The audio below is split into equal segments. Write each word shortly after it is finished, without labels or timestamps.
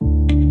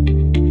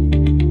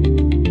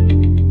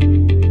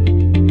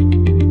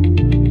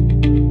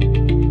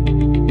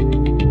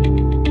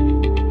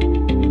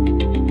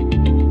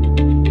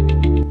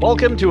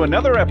Welcome to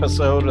another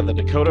episode of the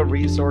Dakota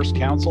Resource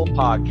Council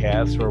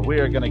podcast, where we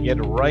are going to get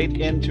right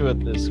into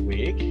it this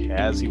week.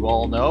 As you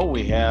all know,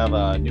 we have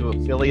a new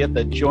affiliate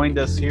that joined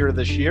us here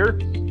this year.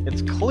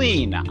 It's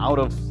Clean out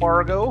of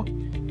Fargo.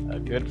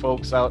 Good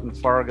folks out in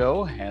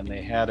Fargo, and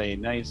they had a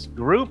nice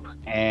group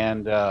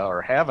and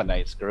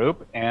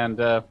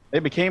they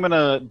became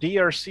a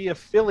DRC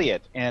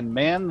affiliate, and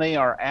man, they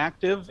are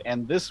active.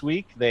 And this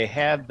week they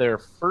had their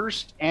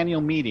first annual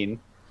meeting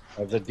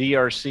of the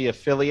DRC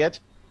affiliate.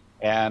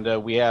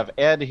 And we have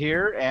Ed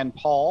here and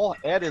Paul.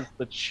 Ed is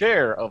the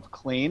chair of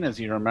Clean, as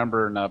you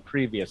remember in a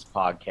previous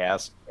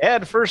podcast.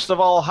 Ed, first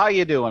of all, how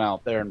you doing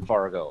out there in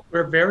Fargo?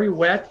 We're very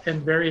wet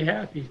and very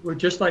happy. We're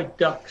just like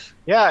ducks.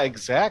 Yeah,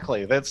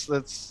 exactly.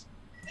 That's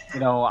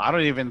I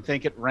don't even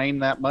think it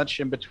rained that much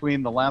in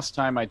between the last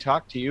time I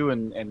talked to you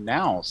and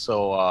now.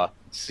 So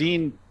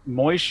seeing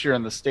moisture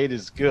in the state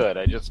is good.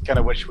 I just kind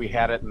of wish we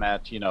had it in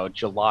that,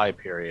 July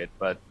period.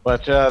 But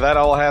that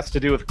all has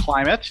to do with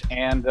climate.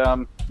 And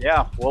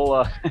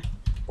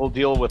we'll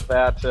deal with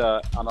that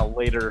on a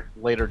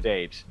later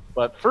date.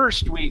 But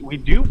first, we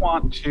do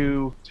want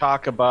to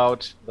talk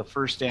about the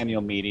first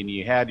annual meeting.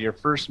 You had your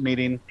first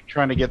meeting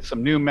trying to get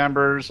some new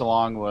members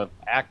along with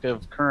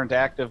current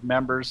active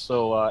members.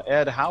 So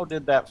Ed, how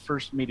did that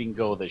first meeting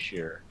go this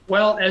year?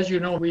 Well, as you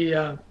know, we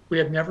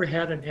have never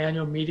had an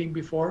annual meeting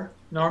before.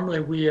 Normally,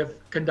 we have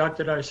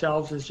conducted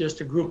ourselves as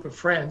just a group of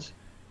friends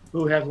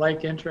who had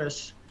like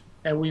interests,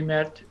 and we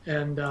met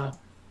and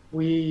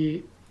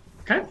we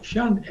kind of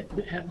shunned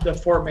the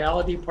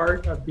formality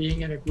part of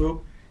being in a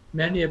group.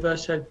 Many of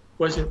us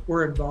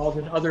were involved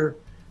in other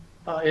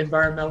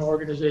environmental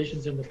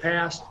organizations in the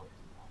past,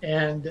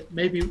 and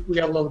maybe we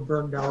got a little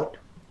burned out,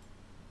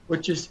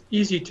 which is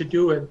easy to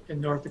do in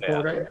North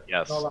Dakota. Yeah,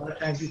 yes. A lot of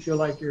times you feel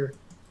like you're,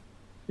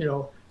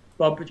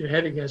 bumping your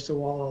head against the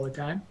wall all the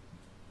time.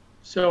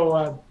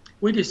 So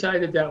we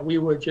decided that we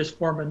would just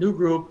form a new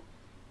group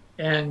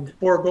and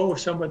forego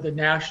some of the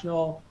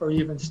national or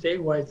even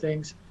statewide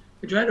things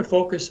to try to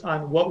focus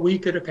on what we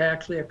could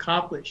actually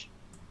accomplish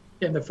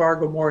in the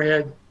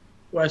Fargo-Moorhead,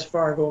 West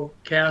Fargo,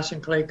 Cass,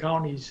 and Clay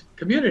counties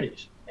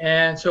communities.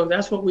 And so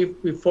that's what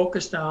we've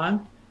focused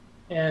on,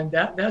 and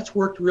that's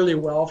worked really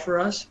well for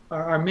us.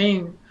 Our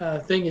main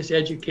thing is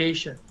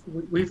education.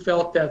 We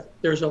felt that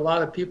there's a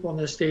lot of people in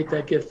the state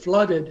that get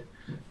flooded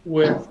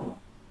with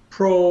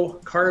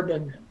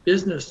pro-carbon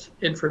business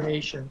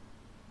information,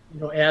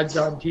 ads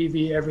on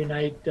TV every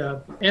night,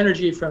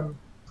 energy from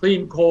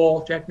clean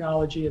coal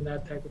technology and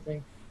that type of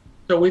thing.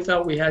 So we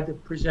thought we had to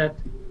present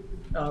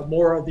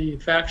more of the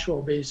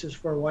factual basis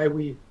for why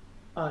we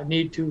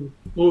need to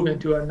move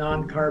into a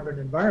non-carbon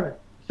environment.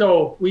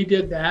 So we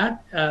did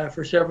that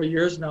for several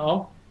years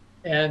now.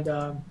 And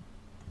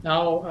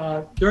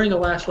now during the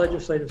last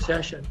legislative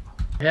session,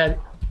 we had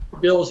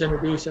bills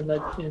introduced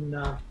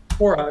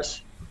for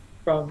us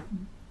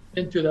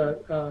into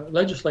the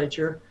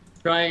legislature,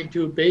 trying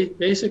to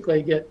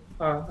basically get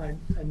a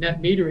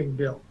net metering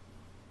bill.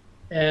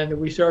 And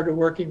we started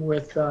working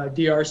with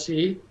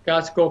DRC.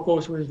 Scott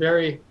Skokos was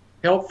very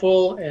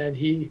helpful, and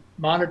he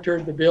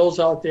monitored the bills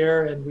out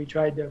there, and we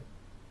tried to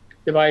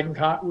divide and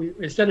conquer.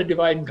 Instead of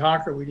divide and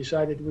conquer, we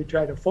decided we'd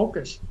try to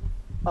focus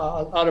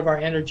a lot of our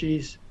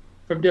energies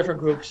from different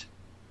groups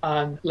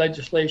on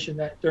legislation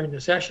during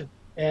the session.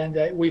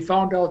 And we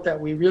found out that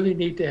we really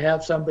need to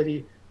have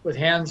somebody with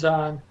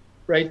hands-on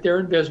right there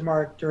in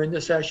Bismarck during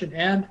the session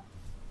and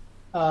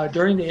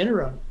during the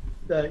interim,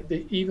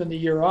 even the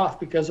year off,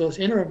 because those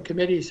interim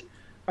committees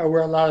are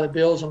where a lot of the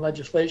bills and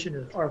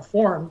legislation are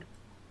formed.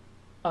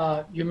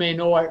 You may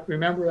know, I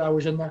remember I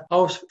was in the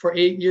House for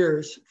 8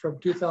 years, from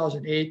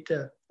 2008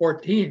 to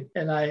 14,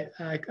 and I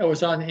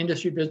was on the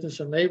Industry, Business,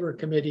 and Labor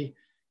Committee,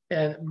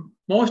 and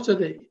most of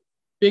the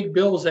big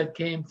bills that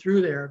came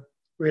through there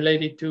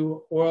related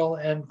to oil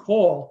and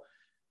coal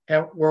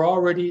were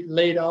already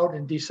laid out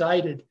and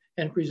decided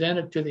and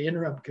presented to the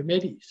interim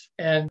committees.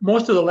 And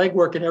most of the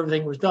legwork and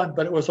everything was done,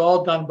 but it was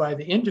all done by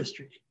the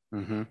industry.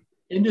 Mm-hmm.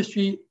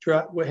 Industry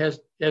has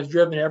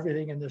driven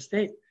everything in the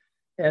state.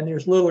 And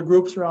there's little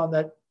groups around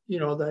that,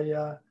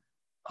 the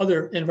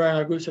other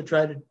environmental groups that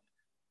try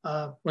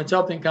to, when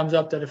something comes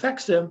up that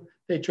affects them,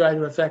 they try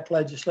to affect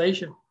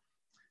legislation.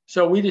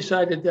 So we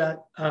decided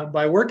that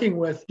by working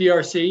with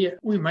DRC,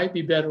 we might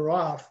be better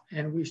off.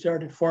 And we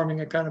started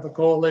forming a kind of a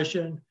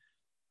coalition.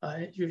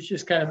 It was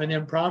just kind of an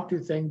impromptu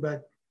thing,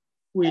 but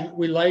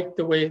we liked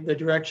the way the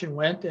direction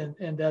went,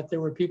 and that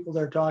there were people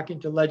there talking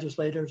to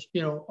legislators,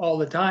 all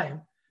the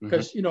time.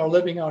 Because,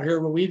 living out here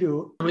where we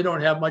do, we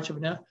don't have much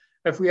of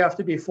if we have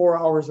to be 4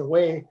 hours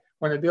away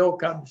when a bill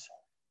comes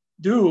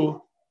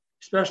due,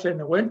 especially in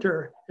the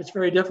winter, it's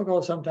very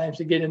difficult sometimes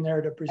to get in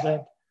there to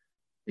present,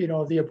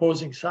 the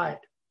opposing side.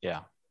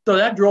 Yeah. So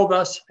that drove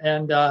us.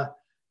 And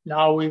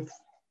now we've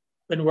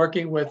been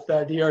working with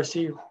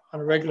DRC on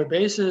a regular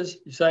basis,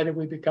 decided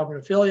we become an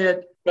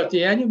affiliate. But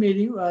the annual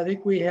meeting, I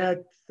think we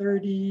had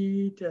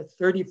 30 to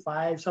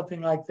 35,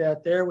 something like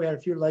that there. We had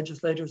a few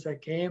legislators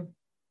that came,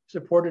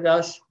 supported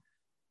us.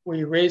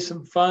 We raised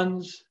some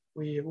funds.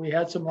 We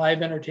had some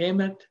live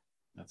entertainment.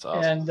 That's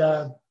awesome.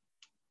 And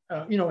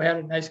had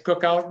a nice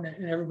cookout,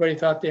 and everybody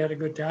thought they had a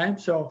good time.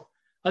 So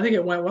I think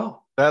it went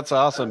well. That's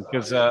awesome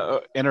because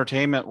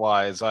entertainment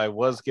wise, I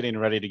was getting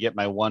ready to get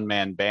my one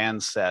man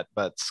band set,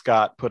 but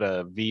Scott put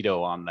a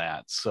veto on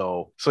that.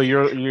 So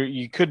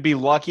you could be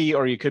lucky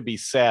or you could be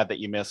sad that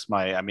you missed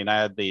my. I mean,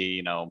 I had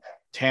the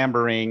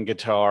tambourine,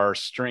 guitar,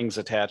 strings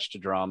attached to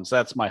drums.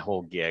 That's my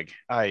whole gig.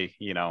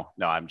 No,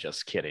 I'm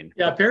just kidding.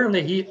 Yeah,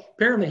 apparently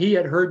he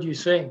had heard you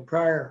sing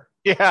prior.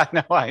 Yeah,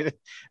 no,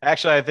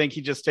 I think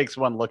he just takes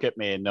one look at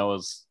me and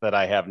knows that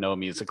I have no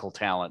musical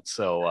talent.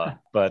 So,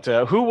 but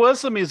who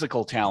was the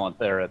musical talent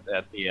there at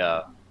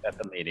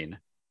the meeting?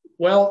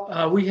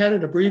 Well, we had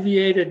an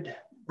abbreviated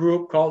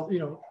group called,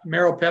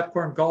 Merrill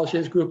Pepcorn calls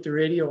his group the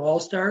Radio All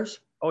Stars.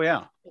 Oh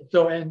yeah.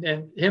 So and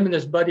him and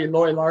his buddy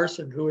Loy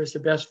Larson, who is the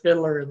best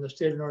fiddler in the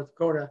state of North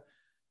Dakota,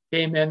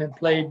 came in and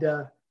played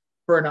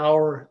for an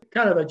hour,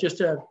 kind of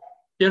just a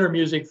dinner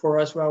music for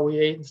us while we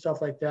ate and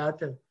stuff like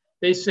that. And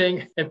they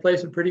sing and play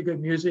some pretty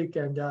good music,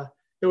 and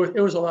it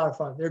was a lot of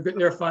fun. They're good.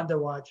 They're fun to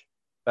watch.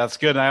 That's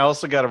good. And I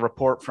also got a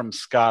report from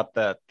Scott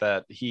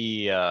that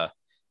he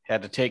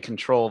had to take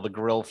control of the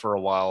grill for a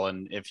while,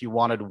 and if you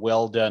wanted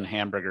well done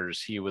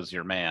hamburgers, he was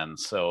your man.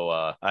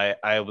 So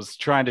I was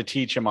trying to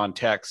teach him on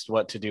text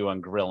what to do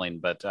on grilling,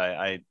 but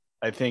I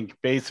think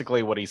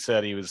basically what he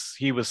said,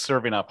 he was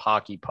serving up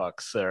hockey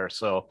pucks there.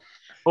 So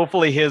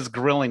hopefully his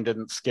grilling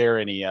didn't scare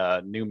any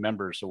new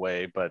members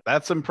away, but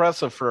that's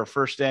impressive for a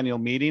first annual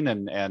meeting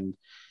and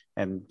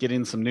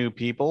getting some new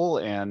people.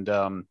 And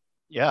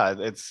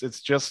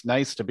it's just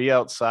nice to be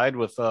outside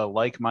with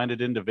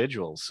like-minded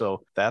individuals.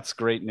 So that's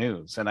great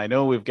news. And I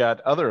know we've got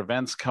other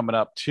events coming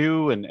up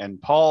too.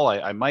 And Paul,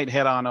 I might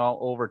head on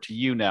over to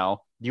you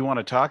now. Do you want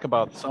to talk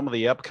about some of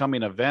the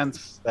upcoming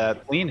events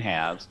that Lean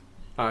has?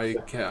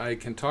 I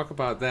can talk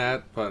about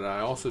that, but I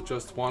also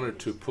just wanted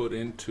to put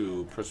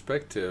into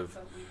perspective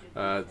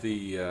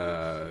the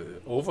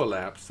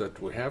overlaps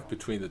that we have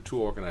between the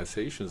two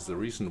organizations, the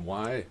reason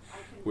why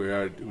we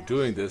are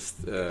doing this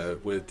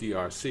with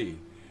DRC.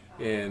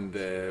 And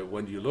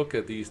when you look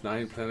at these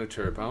 9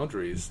 planetary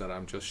boundaries that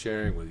I'm just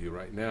sharing with you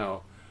right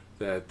now,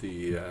 that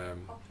the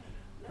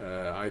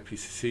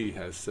IPCC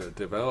has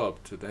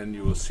developed, then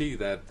you will see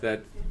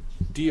that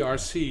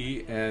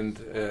DRC and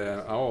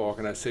our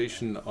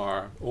organization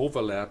are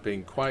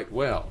overlapping quite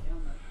well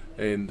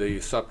in the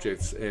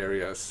subjects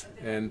areas,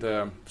 and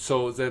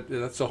so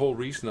that's the whole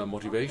reason and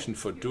motivation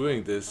for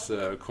doing this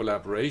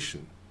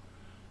collaboration,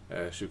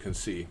 as you can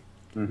see.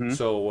 Mm-hmm.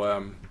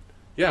 So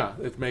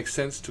it makes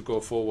sense to go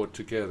forward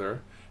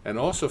together, and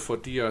also for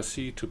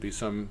DRC to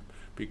become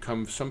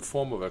some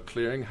form of a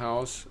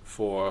clearinghouse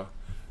for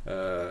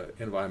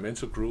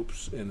environmental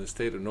groups in the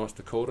state of North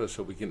Dakota,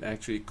 so we can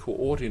actually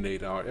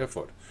coordinate our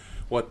effort.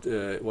 What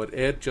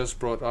Ed just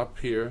brought up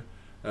here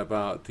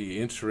about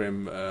the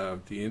interim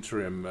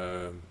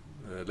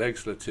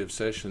legislative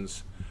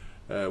sessions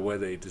where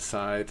they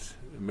decide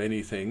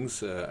many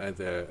things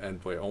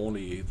and where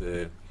only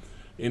the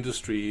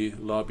industry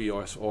lobby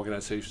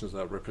organizations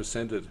are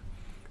represented.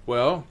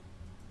 Well,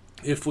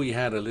 if we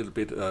had a little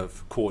bit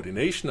of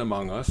coordination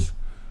among us,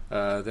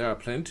 there are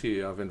plenty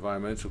of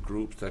environmental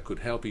groups that could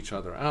help each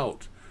other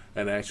out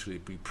and actually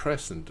be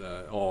present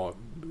or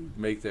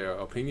make their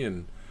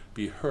opinion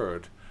be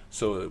heard,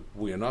 so that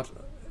we are not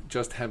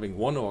just having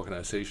one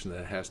organization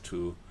that has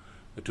to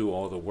do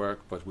all the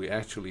work, but we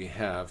actually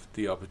have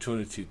the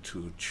opportunity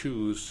to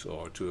choose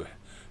or to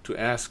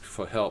ask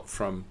for help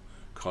from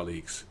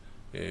colleagues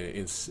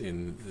in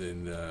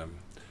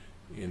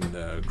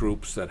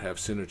groups that have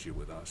synergy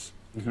with us.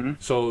 Mm-hmm.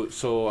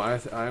 So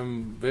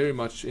I'm very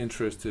much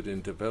interested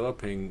in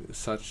developing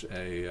such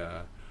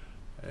a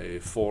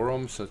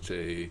forum, such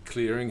a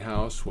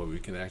clearinghouse where we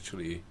can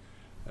actually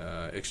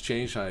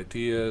exchange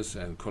ideas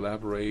and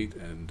collaborate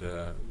and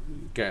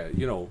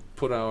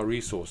put our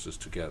resources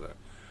together.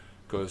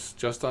 Because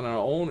just on our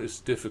own it's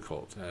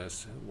difficult,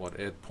 as what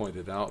Ed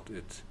pointed out.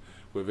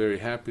 We're very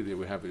happy that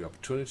we have the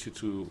opportunity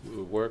to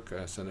work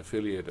as an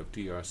affiliate of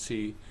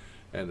DRC,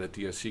 and that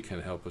DRC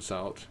can help us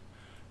out.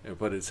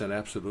 But it's an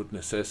absolute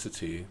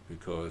necessity,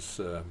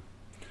 because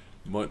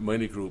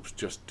many groups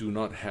just do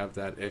not have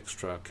that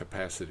extra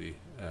capacity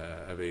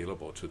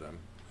available to them.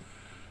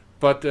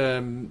 But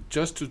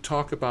just to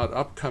talk about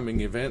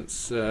upcoming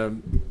events,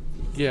 Ed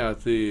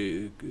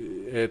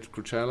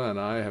Crucella and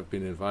I have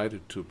been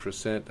invited to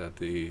present at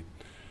the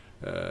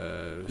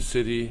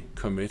city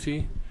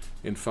committee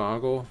in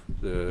Fargo,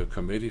 the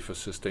Committee for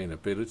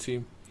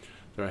Sustainability.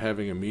 They're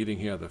having a meeting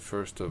here the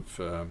 1st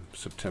of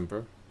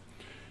September.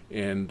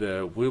 And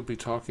we'll be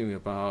talking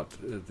about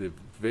the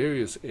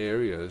various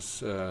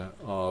areas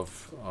areas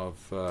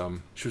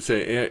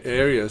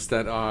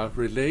that are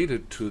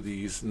related to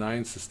these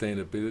 17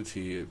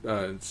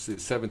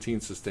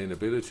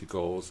 sustainability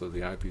goals of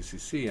the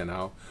IPCC, and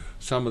how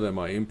some of them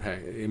are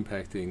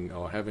impacting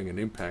or having an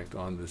impact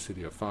on the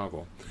city of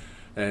Fargo.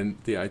 And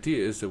the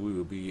idea is that we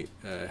will be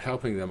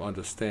helping them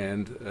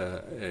understand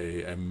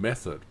a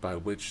method by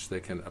which they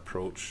can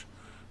approach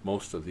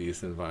most of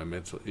these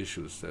environmental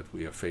issues that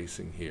we are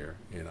facing here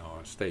in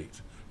our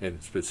state,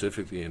 and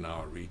specifically in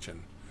our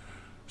region.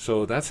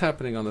 So that's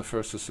happening on the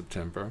 1st of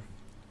September,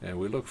 and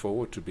we look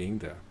forward to being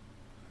there.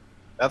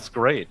 That's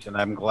great, and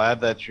I'm glad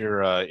that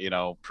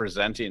you're,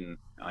 presenting,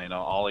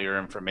 all your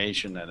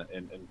information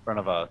in front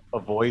of a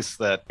voice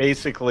that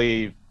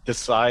basically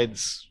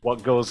decides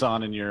what goes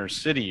on in your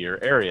city,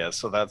 your area.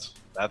 So that's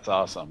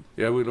awesome.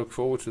 Yeah, we look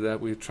forward to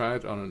that. We've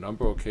tried on a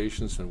number of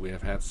occasions, and we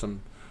have had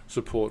some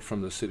support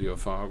from the city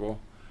of Fargo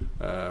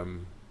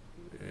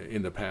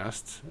in the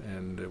past,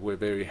 and we're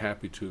very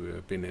happy to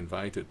have been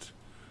invited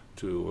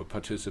to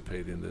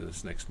participate in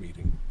this next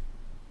meeting.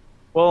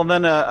 Well, and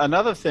then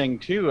another thing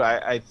too,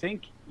 I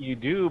think you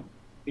do,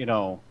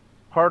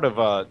 part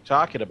of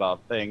talking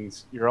about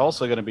things, you're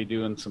also going to be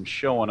doing some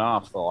showing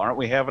off, though. Aren't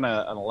we having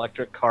an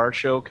electric car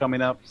show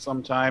coming up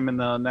sometime in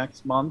the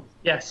next month?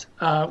 Yes.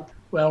 Well,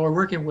 we're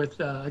working with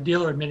a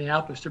dealer in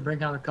Minneapolis to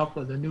bring out a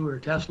couple of the newer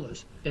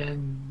Teslas,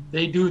 and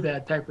they do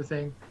that type of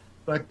thing,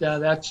 but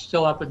that's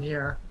still up in the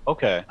air.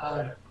 Okay.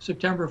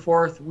 September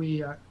 4th,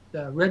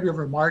 the Red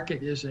River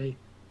Market is a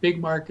big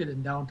market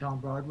in downtown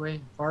Broadway,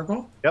 in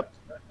Fargo. Yep.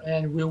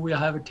 And we'll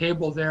have a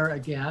table there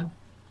again,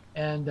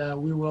 and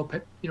we will,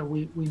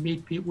 we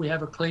meet people. We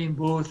have a clean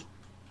booth,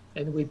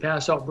 and we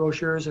pass out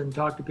brochures and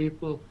talk to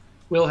people.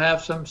 We'll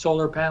have some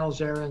solar panels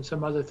there and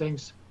some other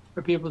things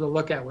for people to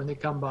look at when they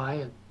come by,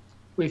 and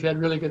we've had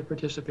really good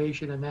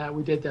participation in that.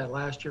 We did that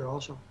last year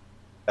also.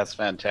 That's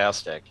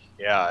fantastic.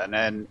 Yeah,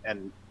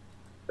 and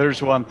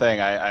there's one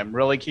thing I'm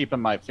really keeping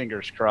my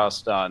fingers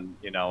crossed on,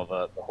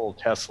 the whole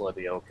Tesla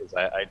deal, because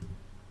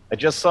I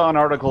just saw an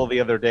article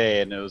the other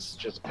day, and it was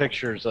just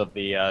pictures of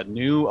the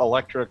new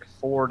electric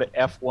Ford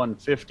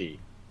F-150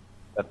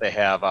 that they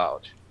have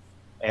out.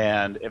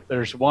 And if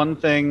there's one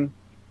thing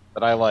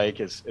that I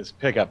like is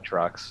pickup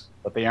trucks,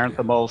 but they aren't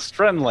the most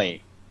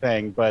friendly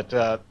thing. But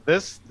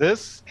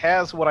this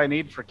has what I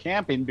need for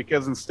camping,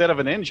 because instead of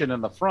an engine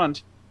in the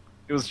front,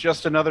 it was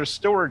just another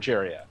storage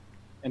area.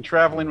 And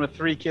traveling with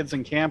 3 kids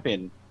and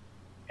camping,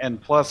 and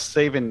plus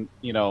saving,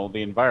 the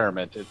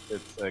environment,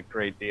 it's a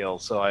great deal.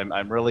 So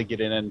I'm really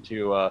getting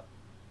into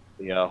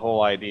the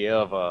whole idea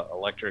of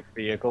electric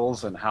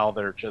vehicles and how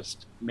they're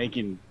just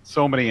making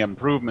so many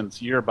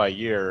improvements year by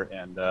year,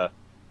 and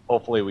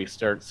hopefully we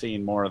start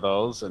seeing more of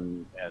those,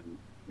 and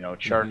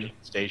charging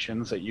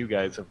stations that you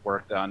guys have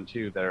worked on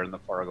too there in the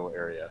Fargo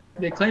area.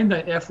 They claim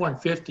that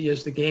F-150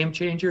 is the game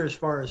changer as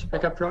far as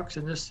pickup trucks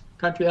in this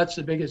country. That's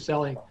the biggest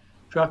selling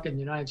truck in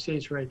the United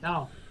States right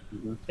now.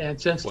 Mm-hmm. And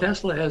since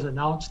Tesla has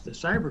announced the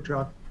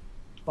Cybertruck,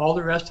 all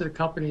the rest of the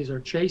companies are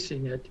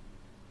chasing it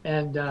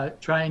and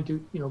trying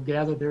to,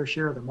 gather their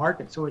share of the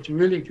market. So it's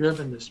really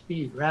driven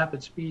the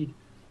rapid speed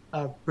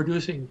of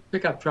producing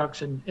pickup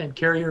trucks and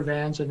carrier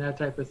vans and that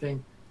type of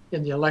thing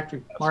in the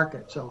electric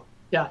market. So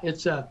yeah,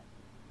 it's a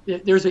big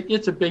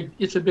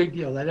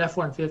deal. That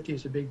F-150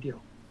 is a big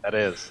deal. That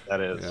is.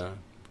 Yeah.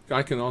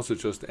 I can also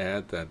just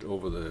add that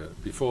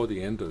before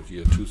the end of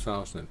year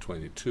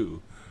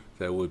 2022,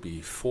 there will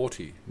be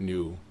 40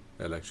 new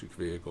electric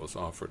vehicles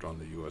offered on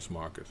the U.S.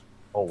 market.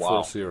 Oh,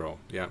 wow. 40,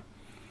 yeah.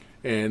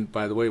 And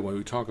by the way, when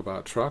we talk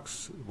about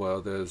trucks, well,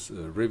 there's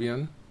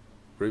Rivian.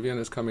 Rivian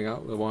is coming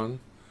out with one.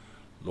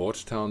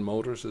 Lordstown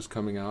Motors is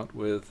coming out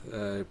with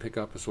a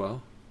pickup as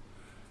well.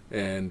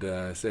 And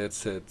as Ed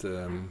said,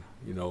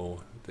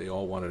 they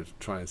all want to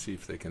try and see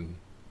if they can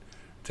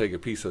take a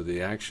piece of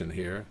the action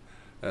here.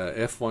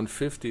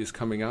 F-150 is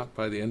coming out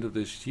by the end of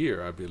this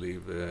year, I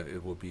believe.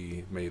 It will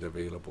be made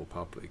available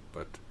public,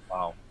 but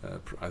wow.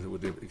 I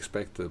would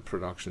expect the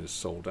production is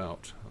sold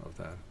out of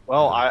that.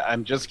 Well,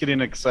 I'm just getting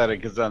excited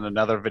because on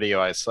another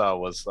video I saw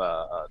was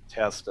a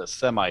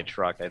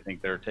semi-truck. I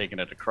think they're taking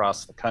it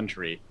across the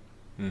country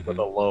with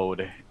a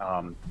load,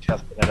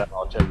 testing it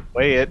out. The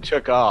way it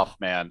took off,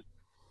 man,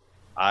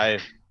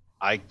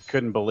 I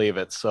couldn't believe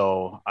it.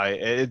 So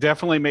it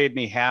definitely made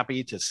me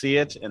happy to see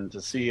it and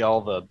to see all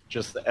the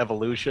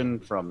evolution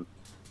from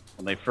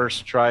when they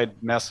first tried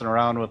messing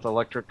around with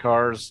electric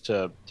cars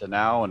to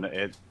now. And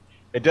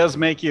it does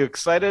make you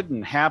excited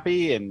and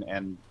happy.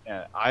 And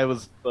I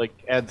was, like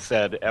Ed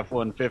said,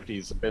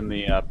 F-150s have been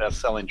the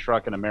best-selling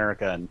truck in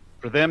America. And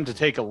for them to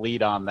take a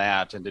lead on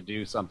that and to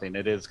do something,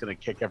 it is going to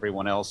kick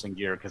everyone else in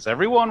gear, because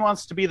everyone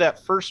wants to be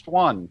that first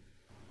one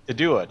to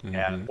do it,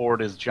 and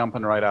Ford is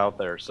jumping right out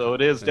there. So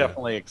it is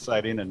definitely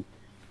exciting, and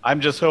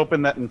I'm just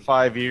hoping that in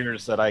 5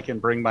 years that I can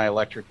bring my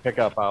electric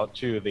pickup out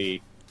to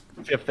the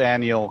 5th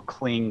annual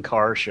Clean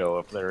Car Show,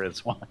 if there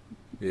is one.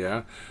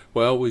 Yeah,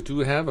 well, we do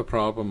have a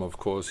problem, of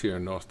course, here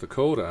in North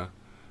Dakota,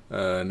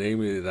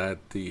 namely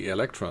that the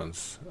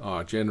electrons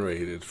are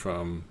generated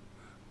from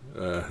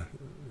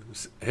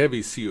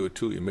heavy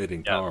CO2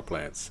 emitting power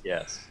plants.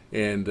 Yes.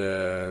 And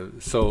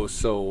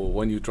so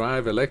when you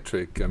drive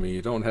electric, I mean,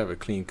 you don't have a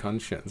clean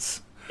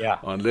conscience. Yeah.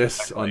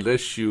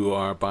 Unless you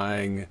are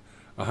buying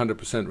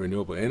 100%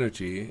 renewable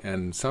energy,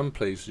 and some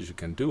places you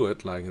can do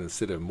it, like in the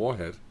city of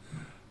Moorhead,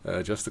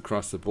 just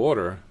across the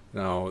border.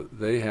 Now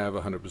they have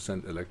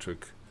 100%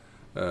 electric,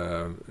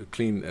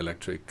 clean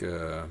electric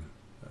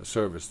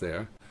service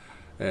there.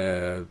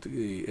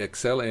 The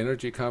Xcel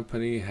Energy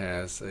Company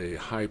has a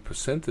high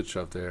percentage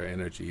of their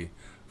energy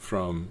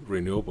from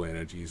renewable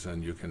energies,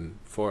 and you can,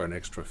 for an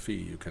extra fee,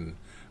 you can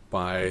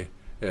buy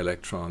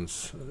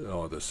electrons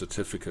or the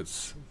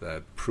certificates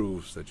that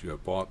proves that you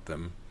have bought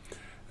them.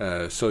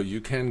 So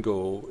you can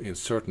go in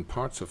certain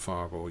parts of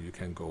Fargo, you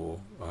can go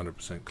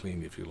 100%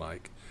 clean if you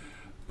like.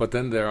 But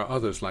then there are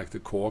others like the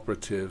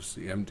cooperatives,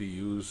 the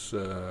MDUs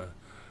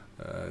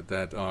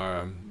that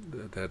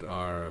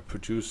are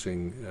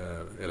producing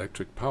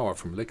electric power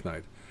from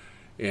lignite.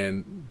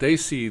 And they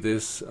see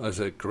this as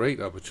a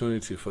great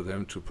opportunity for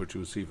them to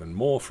produce even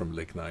more from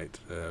lignite,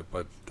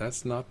 but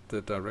that's not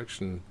the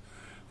direction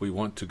we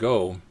want to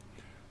go.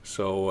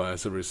 So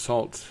as a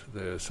result,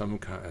 some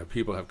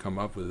people have come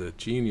up with a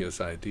genius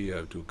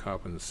idea to do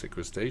carbon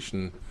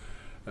sequestration,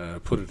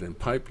 put it in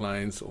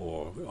pipelines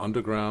or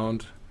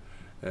underground.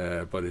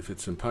 But if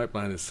it's in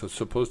pipeline, it's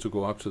supposed to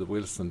go up to the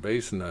Williston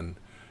Basin and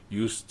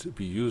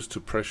be used to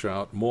pressure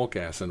out more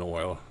gas and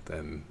oil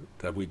than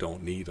that we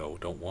don't need or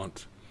don't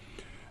want.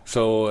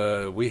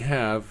 So we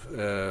have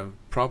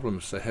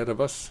problems ahead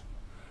of us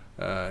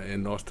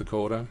in North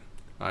Dakota.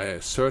 I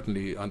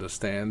certainly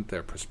understand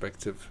their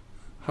perspective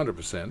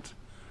 100%.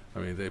 I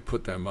mean, they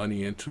put their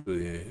money into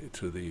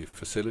the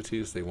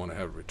facilities. They want to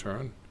have a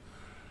return.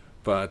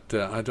 But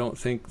I don't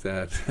think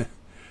that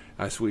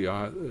as we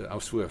are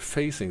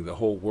facing the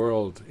whole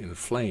world in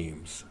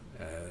flames,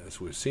 as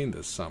we've seen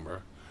this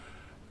summer,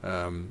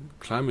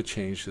 climate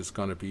change is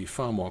going to be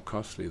far more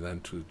costly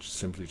than to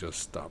simply just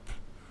stop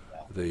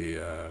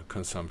the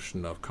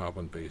consumption of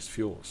carbon-based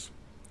fuels.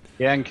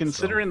 Yeah, and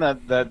considering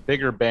that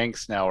bigger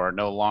banks now are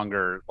no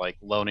longer like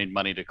loaning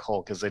money to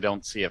coal because they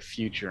don't see a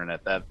future in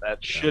it, that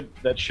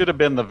should have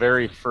been the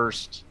very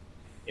first,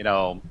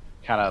 kind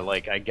of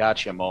like I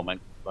gotcha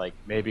moment. Like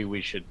maybe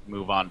we should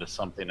move on to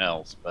something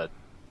else, but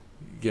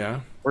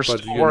yeah, we're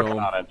still working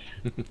on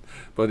it.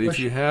 But if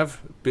you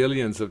have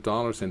billions of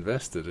dollars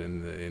invested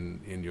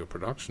in your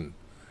production,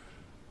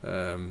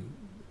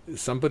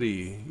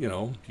 somebody,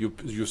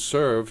 you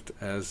served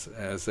as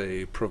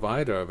a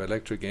provider of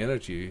electric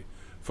energy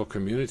for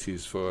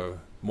communities for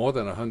more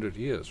than 100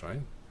 years,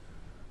 right?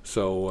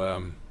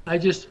 So I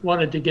just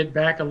wanted to get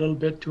back a little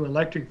bit to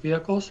electric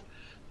vehicles.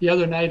 The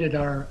other night at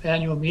our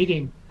annual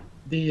meeting,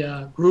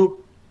 the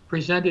group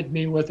presented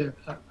me with a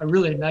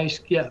really nice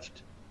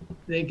gift.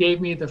 They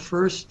gave me the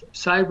first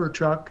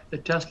Cybertruck, the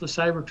Tesla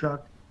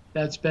Cybertruck,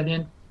 that's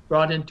been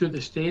brought into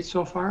the States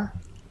so far.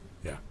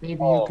 Yeah. Maybe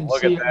you can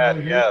look see at it that. right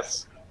here.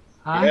 Yes.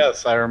 Huh?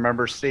 Yes, I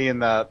remember seeing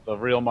the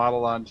real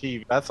model on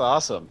TV. That's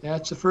awesome.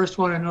 That's the first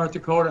one in North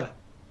Dakota.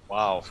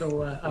 Wow.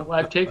 So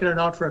I've taken it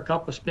out for a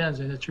couple of spins,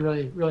 and it's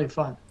really, really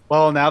fun.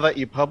 Well, now that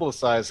you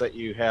publicize that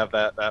you have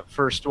that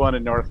first one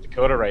in North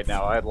Dakota right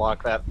now, I'd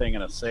lock that thing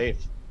in a safe.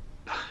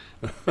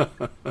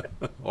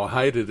 Or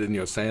hide it in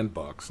your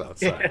sandbox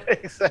outside. Yeah,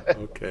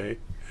 exactly. Okay.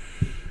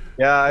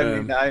 Yeah, I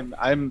mean,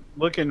 I'm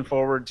looking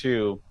forward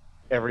to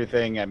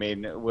everything. I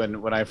mean,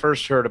 when I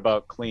first heard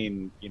about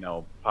Clean,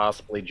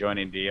 possibly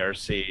joining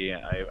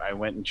DRC, I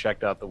went and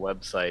checked out the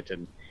website,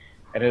 and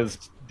it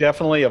is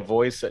definitely a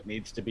voice that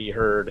needs to be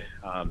heard,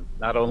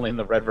 not only in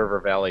the Red River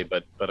Valley,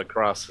 but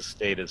across the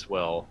state as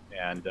well.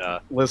 And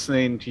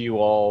listening to you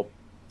all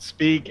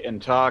speak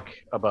and talk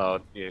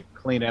about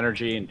clean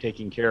energy and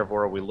taking care of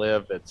where we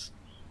live,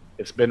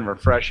 it's been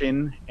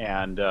refreshing,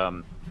 and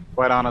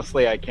quite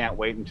honestly, I can't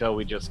wait until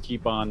we just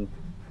keep on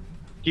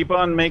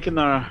making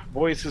the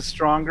voices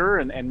stronger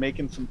and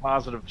making some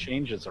positive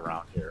changes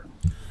around here.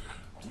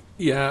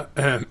 Yeah,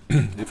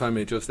 if I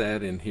may just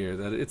add in here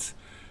that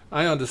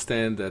I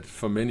understand that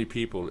for many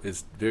people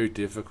it's very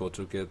difficult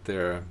to get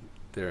their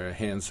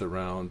hands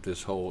around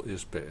this whole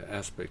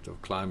aspect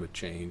of climate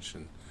change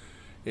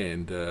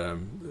and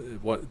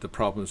what the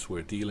problems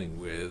we're dealing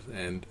with,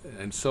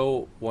 and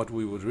so what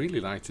we would really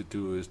like to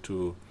do is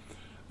to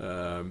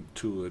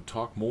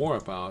talk more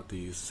about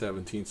these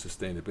 17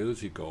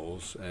 sustainability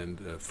goals and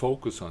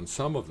focus on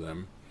some of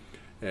them,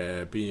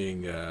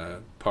 being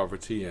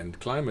poverty and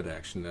climate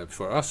action.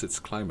 For us, it's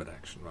climate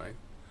action, right?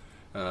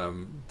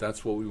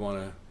 That's what we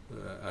want to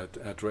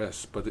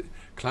address. But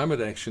climate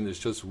action is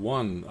just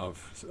one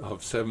of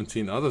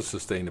 17 other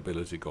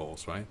sustainability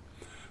goals, right?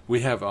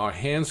 We have our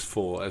hands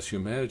full as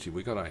humanity.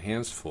 We got our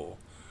hands full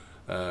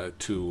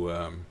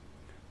to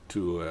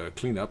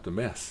clean up the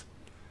mess,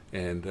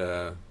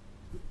 and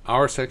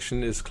our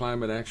section is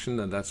climate action,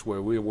 and that's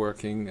where we're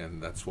working,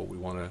 and that's what we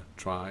want to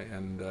try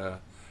and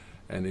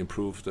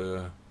improve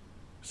the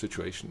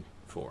situation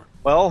for.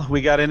 Well,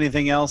 we got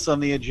anything else on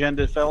the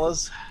agenda,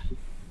 fellas?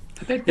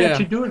 I think that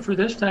should do it for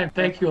this time.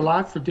 Thank you a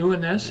lot for doing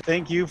this.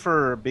 Thank you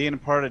for being a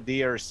part of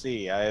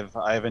DRC.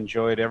 I've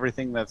enjoyed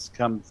everything that's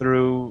come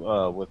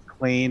through with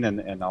Clean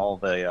and all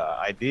the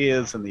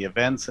ideas and the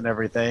events and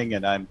everything,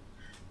 and I'm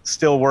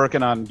still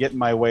working on getting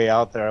my way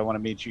out there. I want to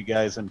meet you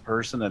guys in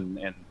person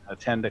and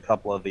attend a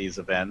couple of these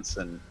events,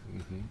 and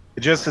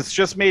it's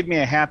just made me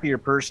a happier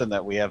person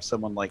that we have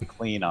someone like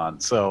Clean on.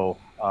 So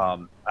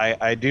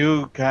I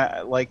do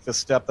like the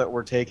step that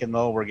we're taking,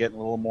 though. We're getting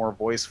a little more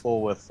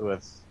voiceful with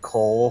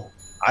coal.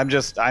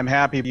 I'm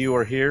happy you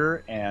are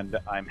here, and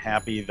I'm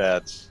happy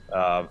that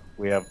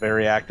we have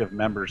very active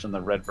members in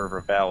the Red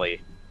River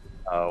Valley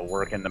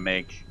working to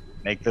make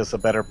this a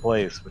better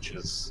place, which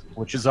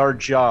is our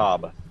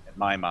job in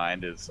my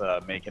mind, is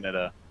making it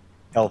a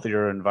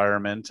healthier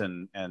environment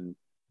and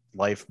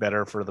life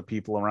better for the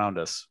people around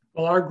us.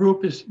 Well, our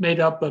group is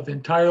made up of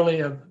entirely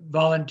of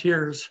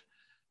volunteers,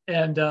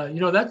 and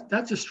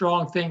that's a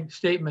strong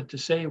statement to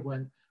say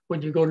when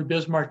you go to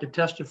Bismarck to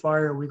testify,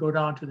 or we go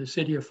down to the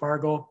city of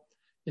Fargo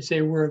and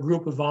say we're a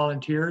group of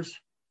volunteers.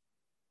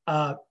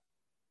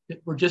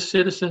 We're just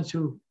citizens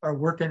who are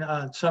working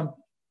on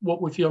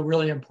what we feel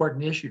really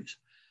important issues,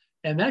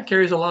 and that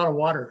carries a lot of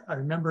water. I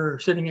remember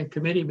sitting in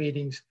committee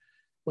meetings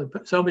when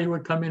somebody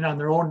would come in on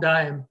their own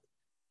dime,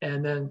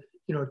 and then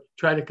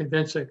try to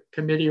convince a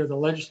committee or the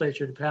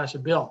legislature to pass a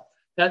bill.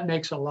 That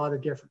makes a lot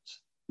of difference.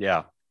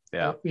 Yeah.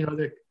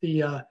 The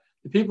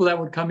people that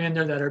would come in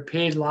there that are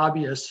paid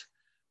lobbyists,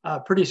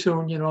 pretty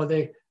soon,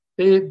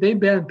 they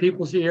bend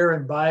people's ear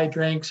and buy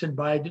drinks and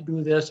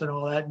do this and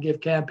all that and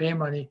give campaign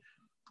money,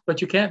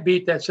 but you can't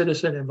beat that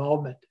citizen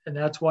involvement. And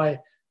that's why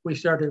we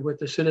started with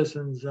the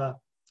citizens.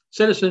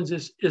 Citizens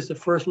is the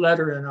first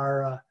letter in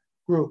our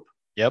group.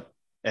 Yep.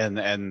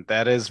 And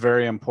that is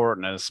very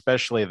important, and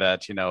especially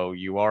that,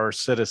 you are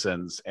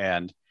citizens.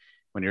 And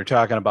when you're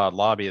talking about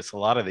lobbyists, a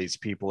lot of these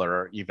people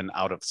are even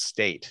out of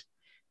state.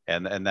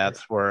 And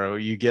that's where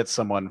you get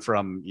someone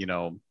from,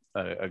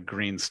 a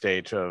green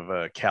state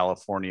of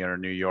California or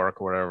New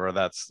York or wherever.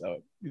 That's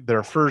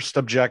their first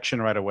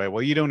objection right away.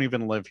 Well, you don't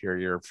even live here.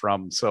 You're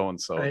from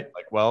so-and-so. Right.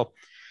 Like, well,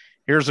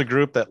 here's a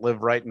group that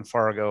live right in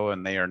Fargo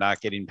and they are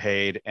not getting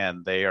paid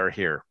and they are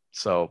here.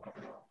 So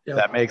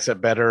that makes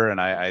it better.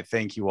 And I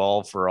thank you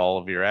all for all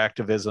of your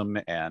activism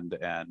and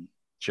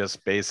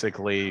just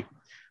basically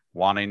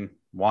wanting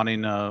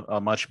a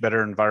much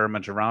better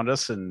environment around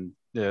us and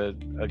a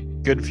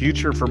good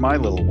future for my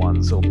little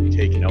ones who'll be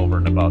taking over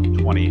in about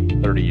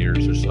 20, 30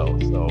 years or so.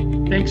 So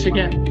thanks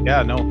again.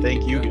 Yeah, no,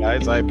 thank you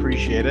guys. I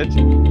appreciate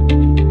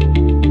it.